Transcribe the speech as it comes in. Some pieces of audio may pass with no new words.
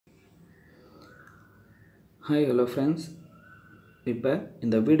Hi, hello friends. இப்போ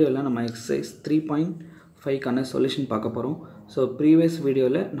இந்த வீடியோவில் நம்ம எக்ஸசைஸ் 3.5 சொல்யூஷன் பார்க்க போகிறோம். ஸோ ப்ரீவியஸ்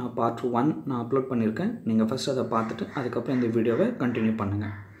வீடியோவில் நான் பார்ட் 1 நான் அப்லோட் பண்ணியிருக்கேன். நீங்கள் ஃபஸ்ட் அதை பார்த்துட்டு அதுக்கப்புறம் இந்த வீடியோவை கண்டினியூ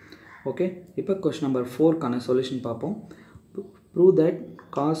பண்ணுங்கள். ஓகே, இப்போ கொஸ்டின் நம்பர் 4 சொல்யூஷன் பார்ப்போம். Prove that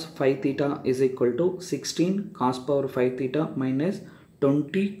cos 5 theta is equal to 16 cos power 5 theta minus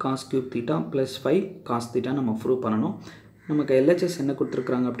 20 cos cube theta plus 5 cos theta நம்ம ப்ரூவ் பண்ணணும். நமக்கு LHS என்ன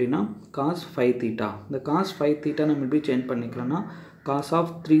கொடுத்துருக்குறாங்க அப்படின்னா cos 5 theta. இந்த cos 5 theta நம்ம எப்படி change பண்ணிக்கிறோன்னா cos of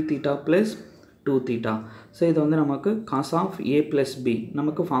 3 theta plus 2 theta. So இது வந்து நமக்கு cos of a plus b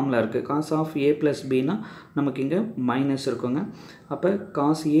நமக்கு ஃபார்முலா இருக்குது. cos of a plus bனா நமக்கு இங்கே மைனஸ் இருக்குங்க. அப்போ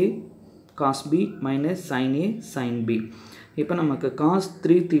cos a cos b minus sin a sin b. இப்போ நமக்கு cos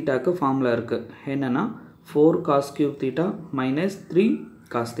 3 thetaக்கு ஃபார்முலா இருக்குது. என்னென்னா 4 cos cube theta minus 3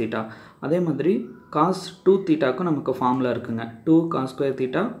 cos theta. அதே மாதிரி cos 2 thetaக்கு நமக்கு ஃபார்முலா இருக்குங்க. 2 cos square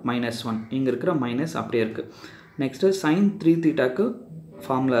theta minus 1. இங்கே இருக்கிற மைனஸ் அப்படியே இருக்குது. நெக்ஸ்ட்டு sin 3 thetaக்கு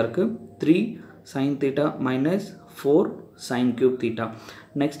ஃபார்முலா இருக்குது. 3 sin theta minus 4 sin cube theta.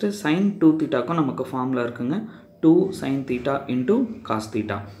 Next sin 2 thetaக்கும் நமக்கு ஃபார்முலா இருக்குங்க. 2 sin theta into cos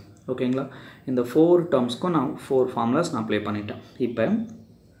theta. ஓகேங்களா, இந்த 4 டேர்ம்ஸ்க்கும் நான் 4 ஃபார்முலாஸ் நான் அப்ளை பண்ணிட்டேன். இப்போ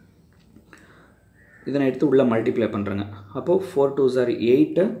இதனை எடுத்து உள்ளே மல்டிப்ளை பண்ணுறேங்க. அப்போது 4 2s are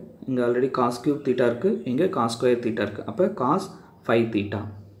 8. இங்கே ஆல்ரெடி cos cube theta இருக்குது, இங்கே cos square theta இருக்குது. அப்போ cos 5 theta.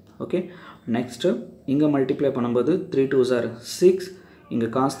 ஓகே, நெக்ஸ்ட்டு இங்கே மல்டிப்ளை பண்ணும்போது 3 2s are 6. இங்கே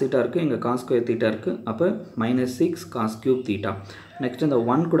cos theta இருக்குது, இங்கே cos square theta இருக்குது. அப்போ minus 6 cos cube theta. Next இந்த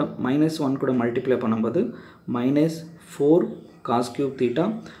 1 கூட minus 1 கூட மல்டிப்ளை பண்ணும்போது minus 4 cos cube theta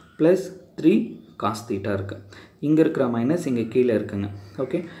plus 3 cos theta இருக்குது. இங்கே இருக்கிற மைனஸ் இங்கே கீழே இருக்குங்க.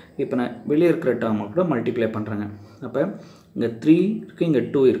 ஓகே, இப்போ நான் வெளியே இருக்கிற டேர்மை கூட மல்டிப்ளை பண்ணுறேங்க. அப்போ இங்கே 3 இருக்குது, இங்கே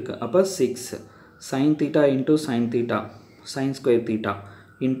 2 இருக்குது. அப்போ 6 sin theta into sin theta sin square theta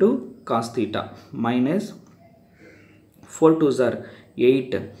into cos theta minus 4 2s are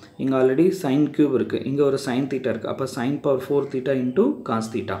 8. இங்கே ஆல்ரெடி sin cube இருக்குது, இங்கே ஒரு sin theta இருக்குது. அப்போ sin power 4 theta into cos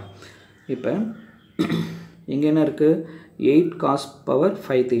theta. இப்போ இங்கே என்ன இருக்குது, 8 cos power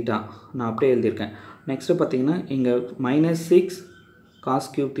 5 theta நான் அப்படியே எழுதியிருக்கேன். நெக்ஸ்ட்டு பார்த்தீங்கன்னா இங்கே minus 6 cos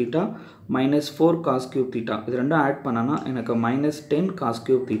cube theta minus 4 cos cube theta இது ரெண்டும் ஆட் பண்ணனா எனக்கு minus 10 cos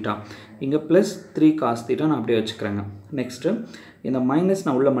cube theta. இங்கே plus 3 cos theta நான் அப்படியே வச்சுக்கிறேங்க. நெக்ஸ்ட்டு இந்த மைனஸ்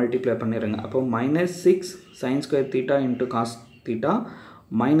நான் உள்ள மல்டிப்ளை பண்ணிடுறேங்க. அப்போ minus 6 sin square theta into cos theta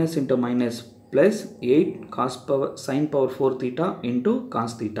minus into minus plus 8 cos power sin power 4 theta into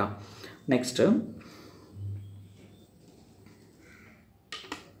cos theta. Next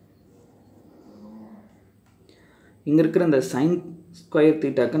இங்கே இருக்கிற இந்த sin square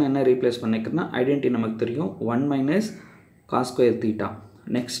thetaக்கு நான் என்ன ரீப்ளேஸ் பண்ணிக்கிறேன்னா ஐடென்டிட்டி நமக்கு தெரியும் 1 minus cos square theta.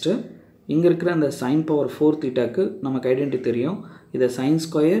 Next இங்கே இருக்கிற அந்த sin power 4 thetaக்கு நமக்கு ஐடென்டிட்டி தெரியும். இதை sin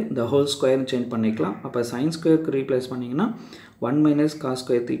square the whole square change பண்ணிக்கலாம். அப்போ sin squareக்கு ரீப்ளேஸ் பண்ணிங்கன்னா 1 minus cos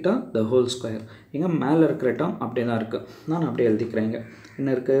square theta the whole square. இங்கே மேலே இருக்கிற டேர்ம் அப்படியே தான் இருக்குது, நான் அப்படியே எழுதிக்கிறேங்க. என்ன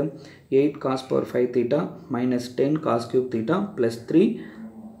இருக்குது, 8 cos power 5 theta minus 10 cos cube theta plus 3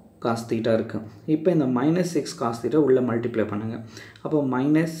 cos theta இருக்குது. இப்போ இந்த minus 6 cos theta உள்ளே மல்டிப்ளை பண்ணுங்கள். அப்போ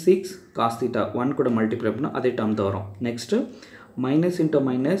minus 6 cos theta 1 கூட மல்டிப்ளை பண்ணால் அதே டேர்ம் தான் வரும். Next minus into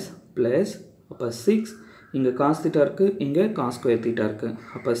minus plus, அப்போ 6 இங்கே cos theta இருக்குது, இங்கே cos square theta இருக்குது.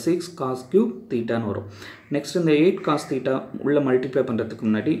 அப்போ 6 cos cube thetaன்னு வரும். நெக்ஸ்ட் இந்த 8 cos theta உள்ளே மல்டிப்ளை பண்ணுறதுக்கு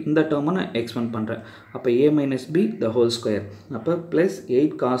முன்னாடி இந்த டேர்மை நான் எக்ஸ்பெண்ட் பண்ணுறேன். அப்போ a minus b the whole square. அப்போ ப்ளஸ்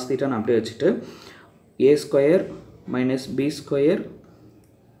 8 cos theta நான் அப்படியே வச்சுட்டு a square minus b square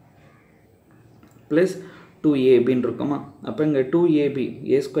plus 2ab இருக்குமா. அப்போ இங்கே 2ab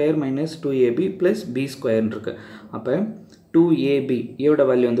a square minus 2ab plus b ஸ்கொயர்னு இருக்குது. அப்போ 2ab ஏவோட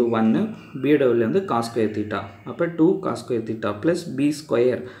வேல்யூ வந்து 1, பியோட வேல்யூ வந்து cos square theta. அப்போ 2 cos square theta plus b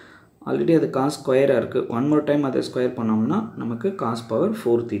square, already அது cos ஸ்கொயராக இருக்குது. 1 more டைம் அதை ஸ்கொயர் பண்ணோம்னா நமக்கு cos power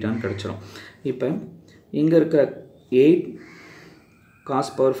 4 thetaன்னு கிடச்சிரும். இப்போ இங்கே இருக்க 8 cos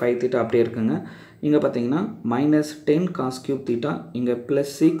power 5 theta அப்படியே இருக்குங்க. இங்கே பார்த்தீங்கன்னா minus 10 cos cube theta, இங்கே plus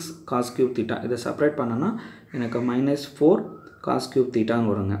 6 cos cube theta. இதை செப்பரேட் பண்ணனா எனக்கு minus 4 cos cube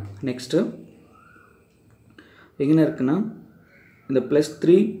thetaன்னு வருங்க. நெக்ஸ்ட்டு எங்கே இருக்குன்னா இந்த plus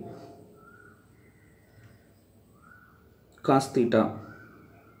 3 cos theta.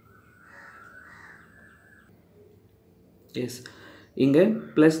 எஸ், இங்கே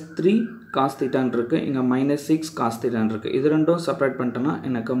plus 3 cos thetaன்னு இருக்குது, இங்கே minus 6 cos thetaன்னு இருக்குது. இது ரெண்டும் செப்பரேட் பண்ணிட்டோன்னா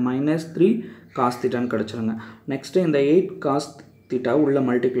எனக்கு minus 3 cos thetaன்னு கிடச்சிருங்க. நெக்ஸ்ட்டு இந்த 8 cos theta உள்ளே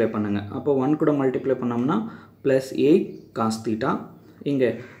மல்டிப்ளை பண்ணுங்கள். அப்போ 1 கூட மல்டிப்ளை பண்ணோம்னா ப்ளஸ் 8 cos theta. இங்கே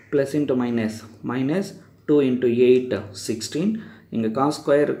plus into minus minus 2 into 8 16. இங்கே cos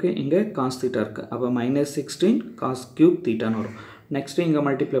ஸ்கொயர் இருக்குது, இங்கே cos theta இருக்குது. அப்போ minus 16 cos cube thetaன்னு வரும். நெக்ஸ்ட்டு இங்கே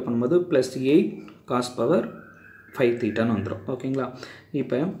மல்டிப்ளை பண்ணும்போது ப்ளஸ் 8 காஸ் பவர் 5 தீட்டான்னு வந்துடும். ஓகேங்களா?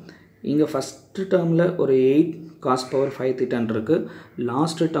 இப்போ இங்கே ஃபஸ்ட்டு டேர்மில் ஒரு 8 காஸ் பவர் 5 தீட்டான் இருக்குது,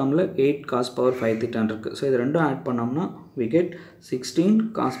 லாஸ்ட்டு டேர்மில் 8 காஸ் பவர் 5 தீட்டான் இருக்குது. ஸோ இது ரெண்டும் ஆட் பண்ணோம்னா we get 16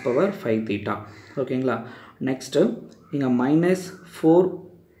 cos power 5 theta. ஓகேங்களா? நெக்ஸ்ட்டு இங்கே மைனஸ் 4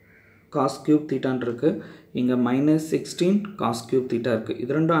 காஸ் கியூப் தீட்டான் இருக்குது, இங்கே மைனஸ் 16 காஸ் கியூப் தீட்டா இருக்குது.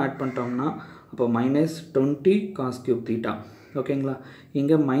 இது ரெண்டும் ஆட் பண்ணிட்டோம்னா அப்போ மைனஸ் 20 காஸ் கியூப் தீட்டா. ஓகேங்களா?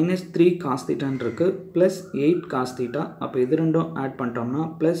 இங்கே மைனஸ் 3 காஸ் தீட்டான் இருக்குது, ப்ளஸ் 8 காஸ் தீட்டா. அப்போ இது ரெண்டும் ஆட் பண்ணிட்டோம்னா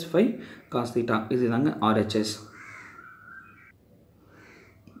ப்ளஸ் 5 காஸ் தீட்டா. இது தாங்க RHS.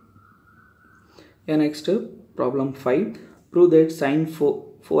 Next problem 5. Prove that sign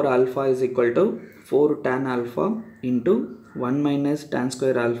 4 alpha is equal to 4 tan alpha into 1 minus tan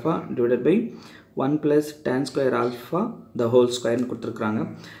square alpha divided by 1 plus tan square alpha the whole ஸ்கொயர்னு கொடுத்துருக்குறாங்க.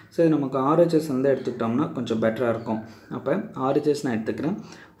 So இது நமக்கு RHS வந்து எடுத்துக்கிட்டோம்னா கொஞ்சம் பெட்டராக இருக்கும். அப்போ RHS நான் எடுத்துக்கிறேன்.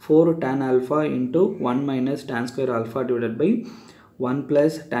 4 tan alpha into 1 minus tan square alpha divided by 1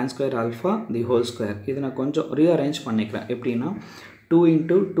 plus tan square alpha the whole square. இது நான் கொஞ்சம் ரீஅரேஞ்ச் பண்ணிக்கிறேன். எப்படின்னா 2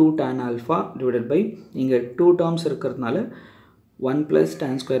 into 2 tan alpha divided by இங்கே 2 டேர்ம்ஸ் இருக்கிறதுனால 1 ப்ளஸ்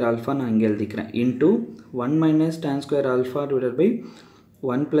tan ஸ்கொயர் ஆல்ஃபா நான் இங்கே எழுதிக்கிறேன் into 1 minus tan square alpha divided by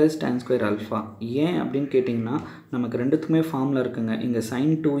 1 plus tan square alpha. ஏன் அப்படின்னு கேட்டிங்கன்னா நமக்கு ரெண்டுத்துக்குமே ஃபார்முலா இருக்குங்க. இங்கே sin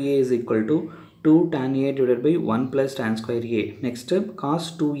 2a is equal to 2 tan a divided by 1 plus tan square a. Next cos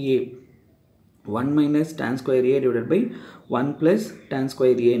 2a 1 minus tan square a divided by 1 plus tan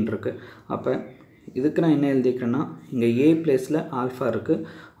square ஏன்னு இருக்குது. அப்போ இதுக்கு நான் என்ன எழுதிக்கிறேன்னா இங்கே a பிளேஸில் ஆல்ஃபா இருக்குது.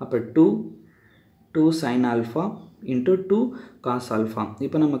 அப்போ 2 sin alpha into 2 cos alpha.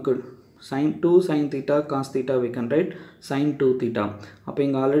 இப்போ நமக்கு2 sin theta cos theta we can write sin 2 theta. அப்போ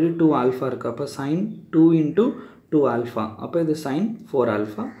இங்கே ஆல்ரெடி 2 ஆல்ஃபா இருக்குது. அப்போ sin 2 இன்ட்டு 2 ஆல்ஃபா. அப்போ இது sin 4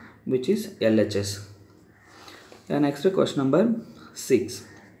 alpha which is LHS. Next question number 6.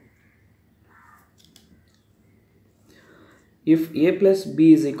 If a plus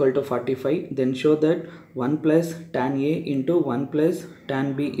b is equal to 45, then show that 1 plus tan a into 1 plus tan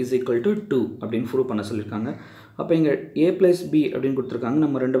b is equal to 2 அப்படின்னு prove பண்ண சொல்லியிருக்காங்க. அப்போ இங்கே a plus b அப்படின்னு கொடுத்துருக்காங்க.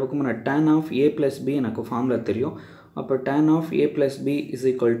 நம்ம ரெண்டு பக்கமும் நான் tan of a plus b எனக்கு ஃபார்முலா தெரியும். அப்போ tan of a plus b is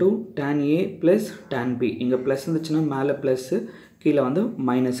equal to tan a plus tan b. இங்கே ப்ளஸ் இருந்துச்சுன்னா மேலே ப்ளஸ்ஸு, கீழே வந்து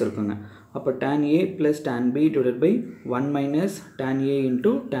மைனஸ் இருக்குங்க. அப்போ tan a plus tan b divided by 1 minus tan a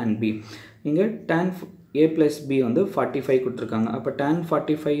into tan b. இங்கே tan a plus b வந்து 45 கொடுத்துருக்காங்க. அப்போ tan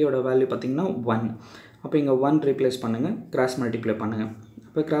 45 வேல்யூ பார்த்திங்கன்னா 1. அப்போ இங்கே 1 ரீப்ளேஸ் பண்ணுங்கள், கிராஸ் மல்டிப்ளை பண்ணுங்கள்.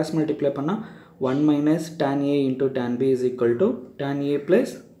 அப்போ கிராஸ் மல்டிப்ளை பண்ணால் 1 minus tan a into tan b is equal to tan a plus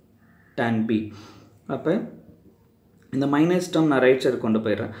tan b. அப்போ இந்த மைனஸ் டேர்ம் நான் ரைட் சைடு கொண்டு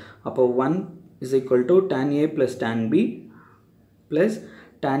போயிடுறேன். அப்போ 1 is equal to tan a plus tan b plus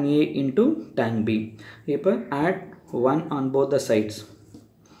tan a into tan b. இப்போ add 1 on both the sides.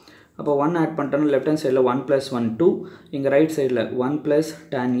 அப்போ 1 add பண்ணிட்டோன்னா left hand சைடில் 1 + 1 2, இங்கே ரைட் சைடில் 1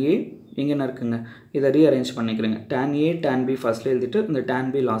 + tan a இங்கே என்ன இருக்குங்க, இதை ரீஅரேஞ்ச் பண்ணிக்கிறேங்க. tan a tan b ஃபஸ்ட்டில் எழுதிட்டு இந்த tan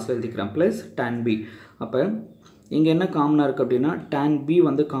b லாஸ்ட்டில் எழுதிக்கிறேன் ப்ளஸ் tan b. அப்போ இங்கே என்ன காமனாக இருக்குது அப்படின்னா tan b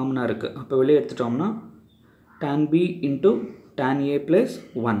வந்து காமனாக இருக்குது. அப்போ வெளியே எடுத்துட்டோம்னா tan b into tan a +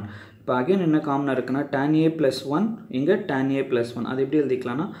 1. இப்போ அகைன் என்ன காமனாக இருக்குன்னா tan a + 1, இங்கே tan a + 1. அது எப்படி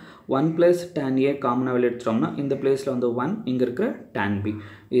எழுதிக்கலாம்னா 1 + tan a காமனாக வெளியே எடுத்துட்டோம்னா இந்த பிளேஸில் வந்து 1, இங்கே இருக்கிற tan b.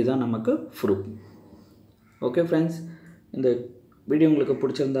 இதுதான் நமக்கு ப்ரூஃப். ஓகே ஃப்ரெண்ட்ஸ், இந்த வீடியோ உங்களுக்கு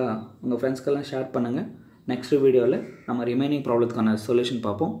பிடிச்சிருந்தா உங்கள் ஃப்ரெண்ட்ஸ்க்கெல்லாம் ஷேர் பண்ணுங்கள். நெக்ஸ்ட் வீடியோவில் நம்ம ரிமைனிங் ப்ராப்ளத்துக்கான சொல்யூஷன்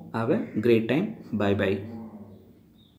பார்ப்போம். Have a great time. By by.